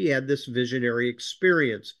until he had this visionary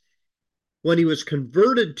experience. When he was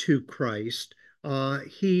converted to Christ,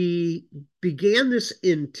 he began this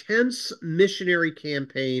intense missionary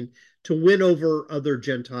campaign to win over other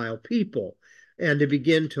Gentile people and to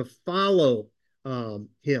begin to follow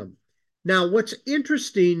him. Now, what's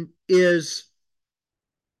interesting is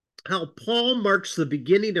how Paul marks the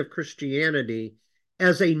beginning of Christianity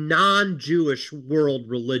as a non-Jewish world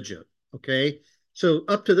religion. Okay, so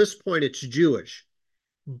up to this point, it's Jewish.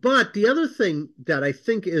 But the other thing that I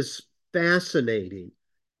think is fascinating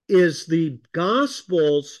is the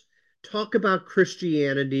Gospels talk about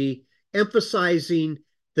Christianity emphasizing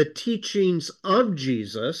the teachings of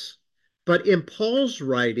Jesus, but in Paul's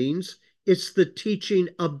writings, it's the teaching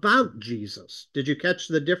about Jesus. Did you catch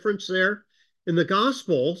the difference there? In the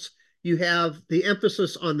Gospels, you have the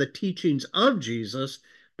emphasis on the teachings of Jesus,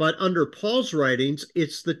 but under Paul's writings,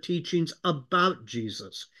 it's the teachings about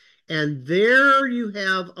Jesus. And there you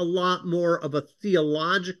have a lot more of a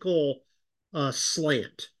theological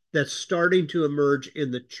slant that's starting to emerge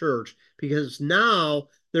in the church, because now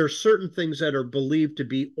there are certain things that are believed to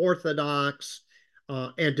be orthodox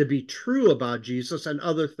and to be true about Jesus, and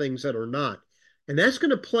other things that are not. And that's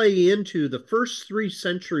going to play into the first 3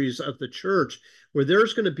 centuries of the church, where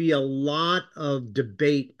there's going to be a lot of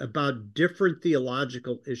debate about different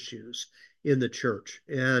theological issues in the church.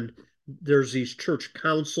 And there's these church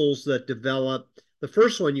councils that develop. The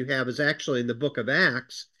first one you have is actually in the book of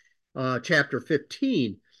Acts, chapter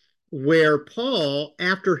 15, where Paul,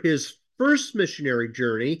 after his first missionary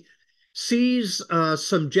journey, sees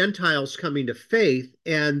some Gentiles coming to faith,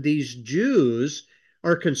 and these Jews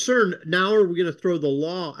are concerned, now are we going to throw the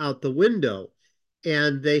law out the window?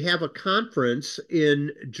 And they have a conference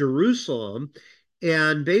in Jerusalem,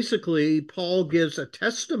 and basically Paul gives a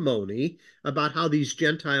testimony about how these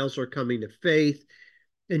Gentiles are coming to faith.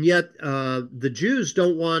 And yet the Jews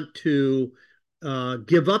don't want to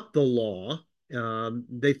give up the law.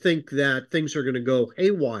 They think that things are going to go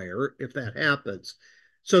haywire if that happens.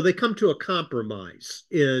 So they come to a compromise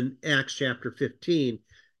in Acts chapter 15,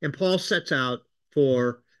 and Paul sets out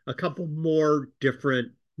for a couple more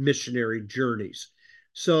different missionary journeys.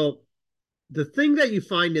 So the thing that you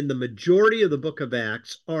find in the majority of the book of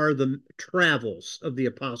Acts are the travels of the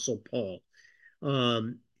Apostle Paul.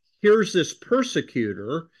 Um, Here's this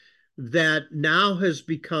persecutor that now has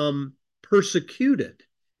become persecuted,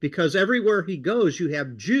 because everywhere he goes, you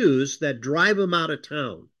have Jews that drive him out of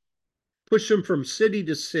town, push him from city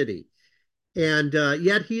to city. And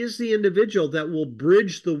yet he is the individual that will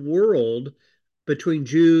bridge the world between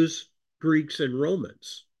Jews, Greeks, and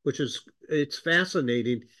Romans, which is it's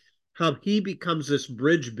fascinating how he becomes this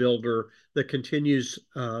bridge builder that continues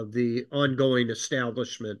the ongoing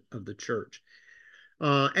establishment of the church.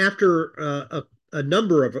 After a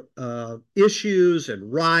number of issues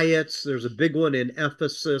and riots, there's a big one in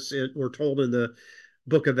Ephesus, we're told in the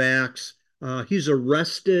book of Acts. He's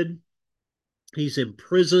arrested, he's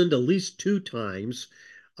imprisoned at least 2 times,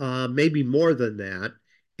 maybe more than that.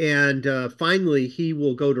 And finally, he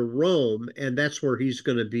will go to Rome, and that's where he's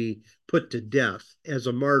going to be put to death as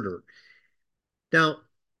a martyr. Now,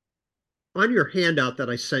 on your handout that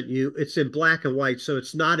I sent you, it's in black and white, so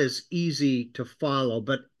it's not as easy to follow.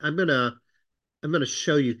 But I'm gonna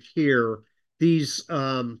show you here these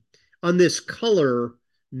on this color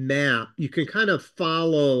map. You can kind of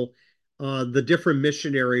follow the different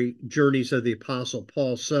missionary journeys of the Apostle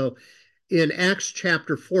Paul. So in Acts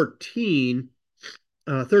chapter 14,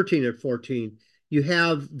 13 and 14, you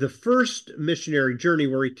have the first missionary journey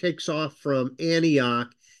where he takes off from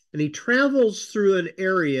Antioch and he travels through an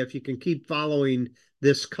area, if you can keep following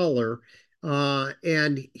this color,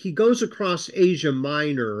 and he goes across Asia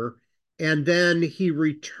Minor and then he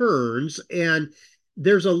returns. And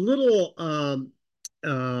there's a little,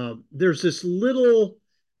 there's this little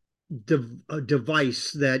a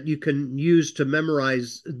device that you can use to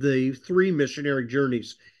memorize the 3 missionary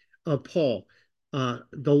journeys of Paul. The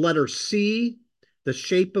letter C, the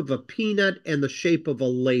shape of a peanut, and the shape of a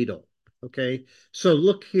ladle. Okay, so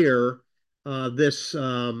look here. This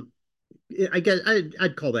I guess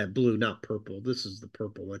I'd call that blue, not purple. This is the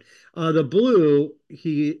purple one. The blue,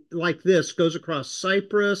 he like this goes across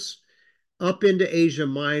Cyprus, up into Asia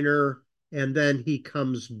Minor, and then he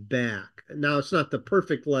comes back. Now, it's not the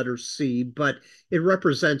perfect letter C, but it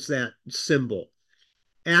represents that symbol.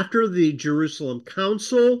 After the Jerusalem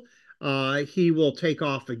Council, he will take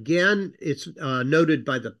off again. It's noted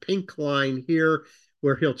by the pink line here,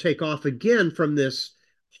 where he'll take off again from this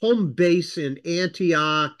home base in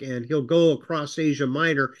Antioch, and he'll go across Asia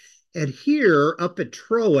Minor. And here, up at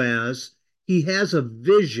Troas, he has a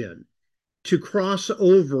vision to cross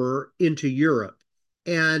over into Europe.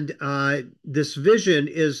 And this vision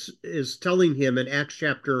is telling him in Acts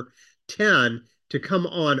chapter 10 to come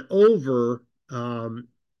on over. No,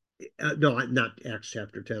 not Acts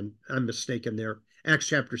chapter 10. I'm mistaken there. Acts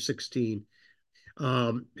chapter 16.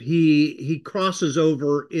 He crosses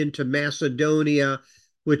over into Macedonia,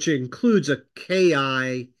 which includes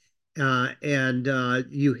Achaia, and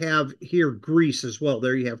you have here Greece as well.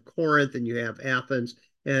 There you have Corinth and you have Athens,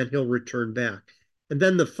 and he'll return back. And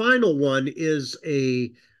then the final one is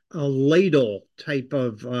a ladle type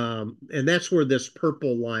of, and that's where this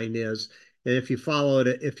purple line is. And if you follow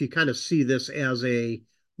it, if you kind of see this as a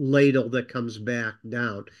ladle that comes back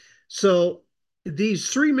down. So these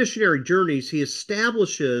 3 missionary journeys, he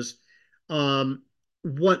establishes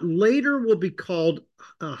what later will be called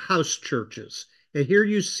house churches. And here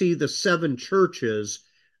you see the 7 churches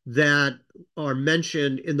that are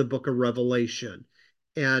mentioned in the book of Revelation.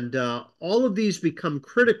 And all of these become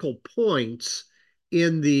critical points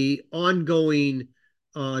in the ongoing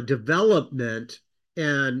development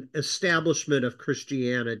and establishment of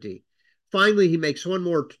Christianity. Finally, he makes one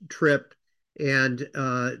more trip, and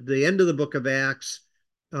the end of the book of Acts,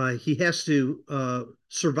 he has to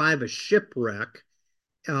survive a shipwreck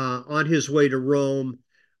on his way to Rome,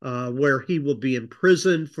 where he will be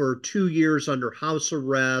imprisoned for 2 years under house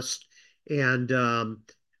arrest, and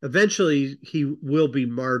eventually he will be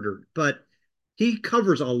martyred. But he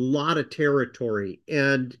covers a lot of territory,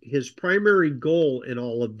 and his primary goal in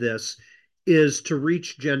all of this is to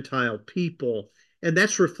reach Gentile people. And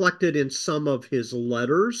that's reflected in some of his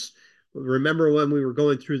letters. Remember when we were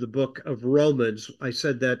going through the book of Romans, I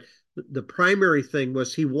said that the primary thing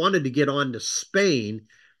was he wanted to get on to Spain.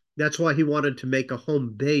 That's why he wanted to make a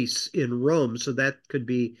home base in Rome, so that could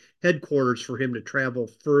be headquarters for him to travel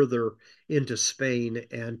further into Spain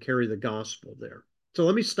and carry the gospel there. So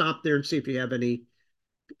let me stop there and see if you have any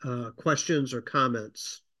questions or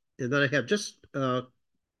comments. And then I have just a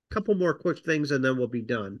couple more quick things, and then we'll be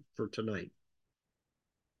done for tonight.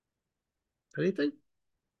 Anything?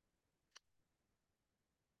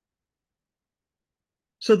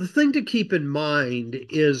 So the thing to keep in mind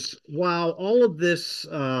is while all of this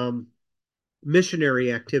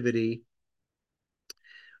missionary activity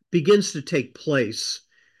begins to take place,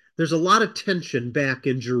 there's a lot of tension back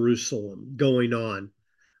in Jerusalem going on.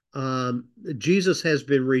 Jesus has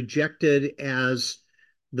been rejected as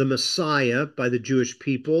the Messiah by the Jewish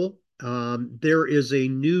people. There is a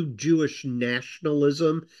new Jewish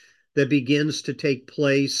nationalism that begins to take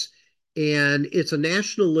place. and it's a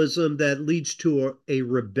nationalism that leads to a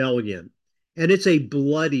rebellion. And it's a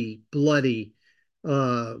bloody, bloody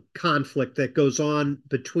conflict that goes on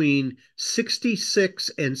between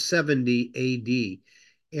 66 and 70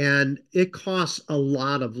 AD. And it costs a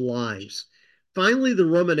lot of lives. Finally, the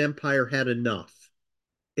Roman Empire had enough.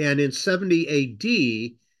 And in 70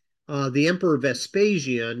 AD, the Emperor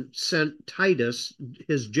Vespasian sent Titus,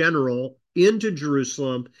 his general, into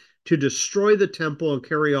Jerusalem to destroy the temple and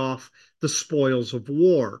carry off the spoils of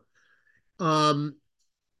war. Um,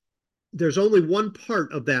 there's only one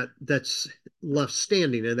part of that that's left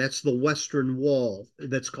standing, and that's the Western Wall.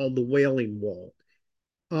 That's called the Wailing Wall.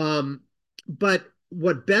 Um, but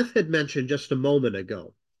what Beth had mentioned just a moment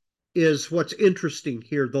ago is what's interesting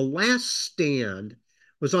here. The last stand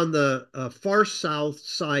was on the far south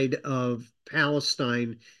side of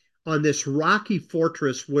Palestine on this rocky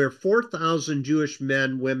fortress where 4,000 Jewish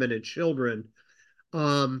men, women, and children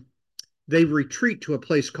um, they retreat to a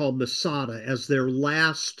place called Masada as their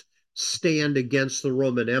last stand against the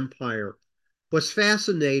Roman Empire. What's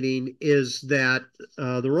fascinating is that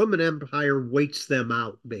the Roman Empire waits them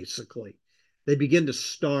out, basically. They begin to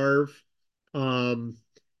starve. Um,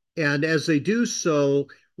 and as they do so,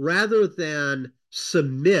 rather than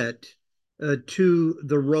submit to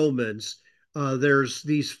the Romans, there's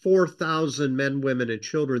these 4,000 men, women, and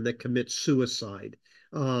children that commit suicide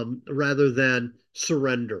rather than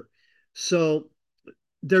surrender. So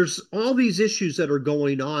there's all these issues that are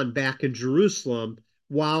going on back in Jerusalem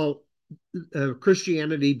while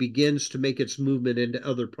Christianity begins to make its movement into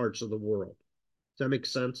other parts of the world. Does that make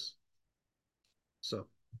sense? So,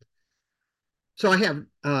 so I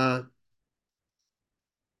have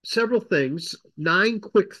several things, 9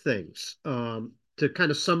 quick things to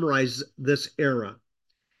kind of summarize this era.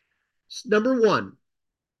 Number one,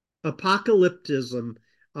 apocalypticism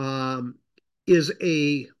is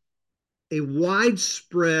a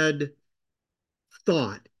widespread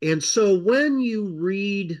thought. And so when you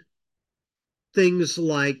read things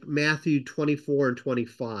like Matthew 24 and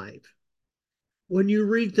 25, when you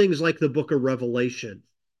read things like the book of Revelation,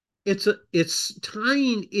 it's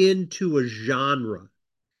tying into a genre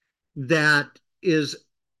that is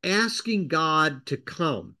asking God to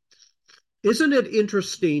come. Isn't it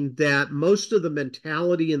interesting that most of the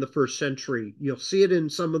mentality in the first century, you'll see it in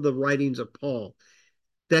some of the writings of Paul,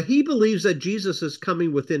 that he believes that Jesus is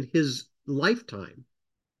coming within his lifetime,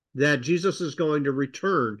 that Jesus is going to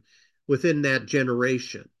return within that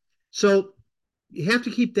generation. So you have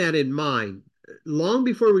to keep that in mind. Long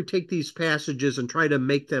before we take these passages and try to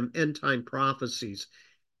make them end time prophecies,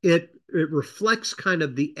 it reflects kind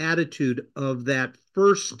of the attitude of that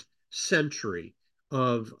first century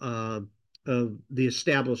of the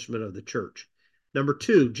establishment of the church. Number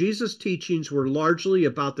two, Jesus' teachings were largely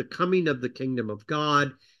about the coming of the kingdom of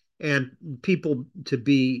God and people to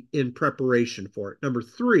be in preparation for it. Number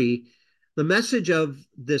three, the message of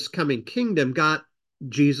this coming kingdom got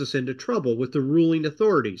Jesus into trouble with the ruling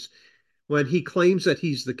authorities when he claims that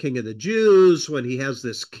he's the king of the Jews, when he has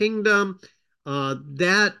this kingdom,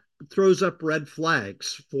 that throws up red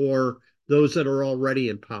flags for those that are already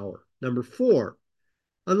in power. Number four,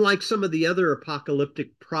 unlike some of the other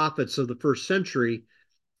apocalyptic prophets of the first century,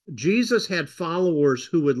 Jesus had followers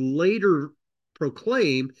who would later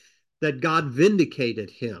proclaim that God vindicated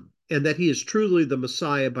him and that he is truly the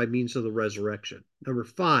Messiah by means of the resurrection. Number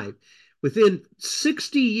five, within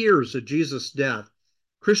 60 years of Jesus' death,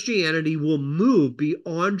 Christianity will move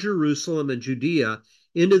beyond Jerusalem and Judea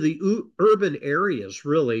into the urban areas,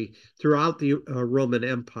 really, throughout the Roman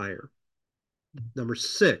Empire. Number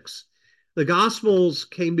six, the Gospels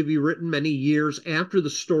came to be written many years after the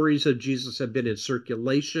stories of Jesus had been in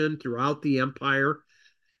circulation throughout the empire.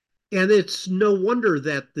 And it's no wonder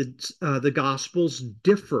that the Gospels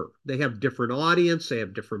differ. They have different audience, they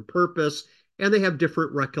have different purpose, and they have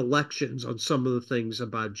different recollections on some of the things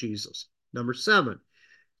about Jesus. Number seven,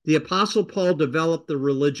 the Apostle Paul developed the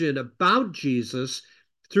religion about Jesus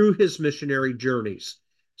through his missionary journeys.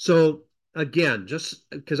 So, again, just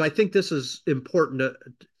because I think this is important,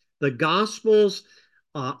 the Gospels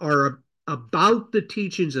are about the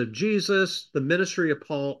teachings of Jesus. The ministry of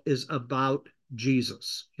Paul is about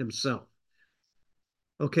Jesus himself.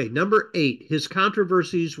 Okay, number eight, his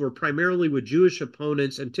controversies were primarily with Jewish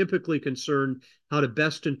opponents and typically concerned how to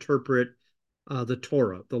best interpret the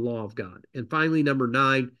Torah, the law of God. And finally, number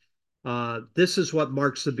nine, this is what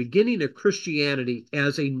marks the beginning of Christianity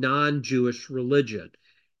as a non-Jewish religion.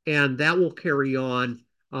 And that will carry on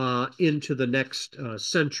into the next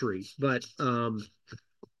century. But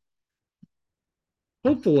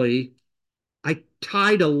hopefully, I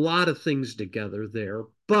tied a lot of things together there.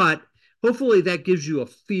 But hopefully that gives you a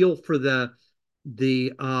feel for the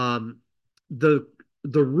um the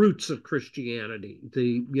the roots of Christianity,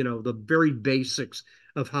 the very basics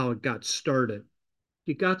of how it got started.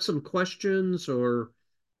 You got some questions or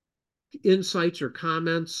insights or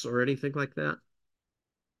comments or anything like that?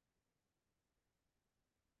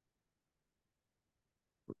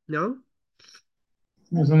 No?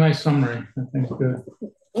 It was a nice summary. I think good.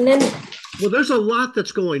 And then, Well, there's a lot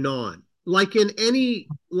that's going on. Like in any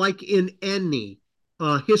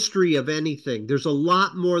history of anything, there's a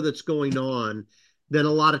lot more that's going on than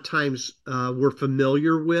a lot of times we're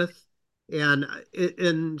familiar with.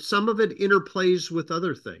 And some of it interplays with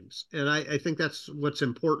other things. And I think that's what's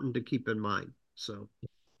important to keep in mind. So,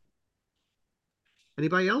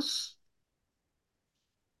 anybody else?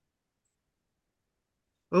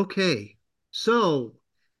 Okay. So,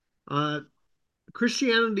 uh,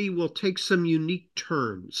 Christianity will take some unique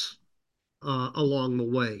turns along the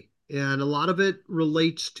way. And a lot of it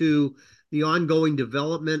relates to the ongoing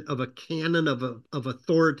development of a canon of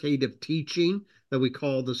authoritative teaching that we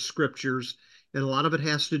call the scriptures. And a lot of it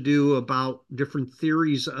has to do about different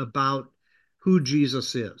theories about who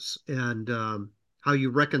Jesus is and how you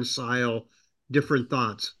reconcile different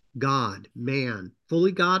thoughts. God,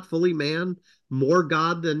 fully man, more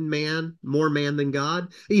God than man, more man than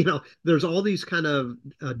God. There's all these kind of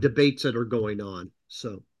debates that are going on.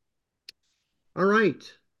 So, all right.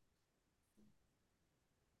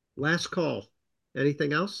 Last call.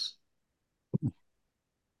 Anything else?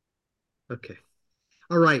 Okay.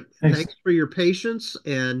 All right. Thanks. Thanks for your patience,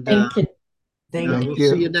 and thank you. Thank we'll Thank see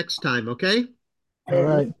you you. next time. Okay. All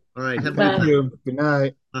right. All right. Have a good Thank Bye. night. you. Good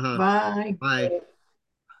night. Uh-huh. Bye. Bye.